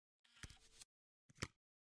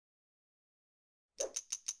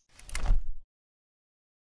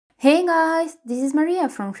Hey guys, this is Maria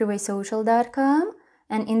from freewaysocial.com,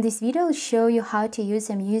 and in this video I'll show you how to use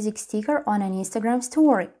a music sticker on an Instagram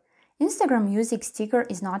story. Instagram music sticker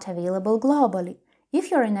is not available globally.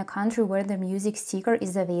 If you're in a country where the music sticker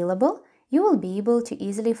is available, you will be able to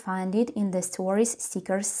easily find it in the stories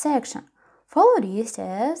stickers section. Follow these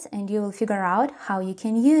steps and you will figure out how you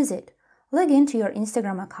can use it. Log into your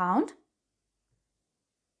Instagram account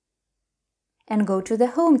and go to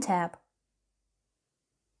the Home tab.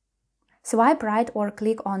 Swipe right or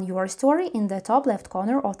click on your story in the top left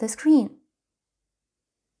corner of the screen.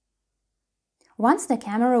 Once the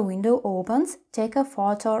camera window opens, take a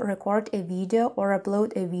photo, record a video, or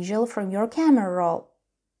upload a visual from your camera roll.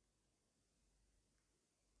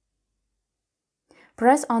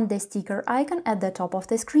 Press on the sticker icon at the top of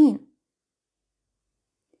the screen.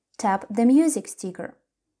 Tap the music sticker.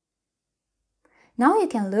 Now you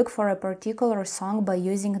can look for a particular song by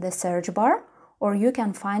using the search bar, or you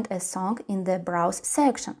can find a song in the Browse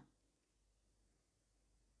section.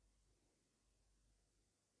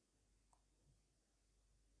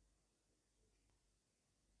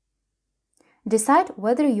 Decide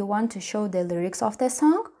whether you want to show the lyrics of the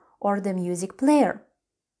song or the music player.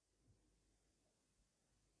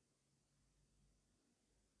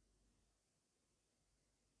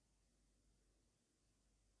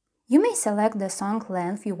 You may select the song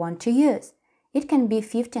length you want to use. It can be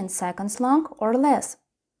 15 seconds long or less.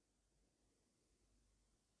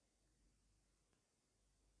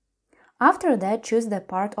 After that, choose the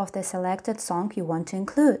part of the selected song you want to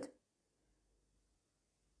include.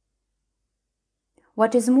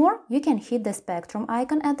 What is more, you can hit the spectrum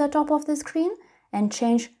icon at the top of the screen and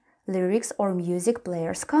change lyrics or music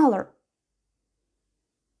player's color.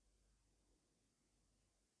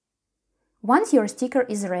 Once your sticker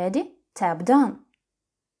is ready, tap Done.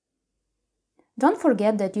 Don't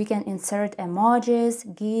forget that you can insert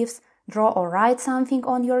emojis, GIFs, draw or write something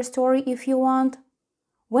on your story if you want.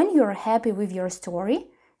 When you're happy with your story,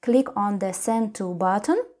 click on the Send To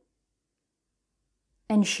button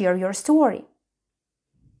and share your story.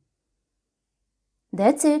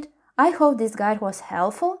 That's it. I hope this guide was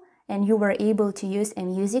helpful and you were able to use a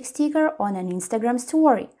music sticker on an Instagram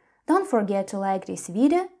story. Don't forget to like this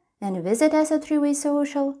video and visit us at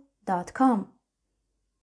freewaysocial.com.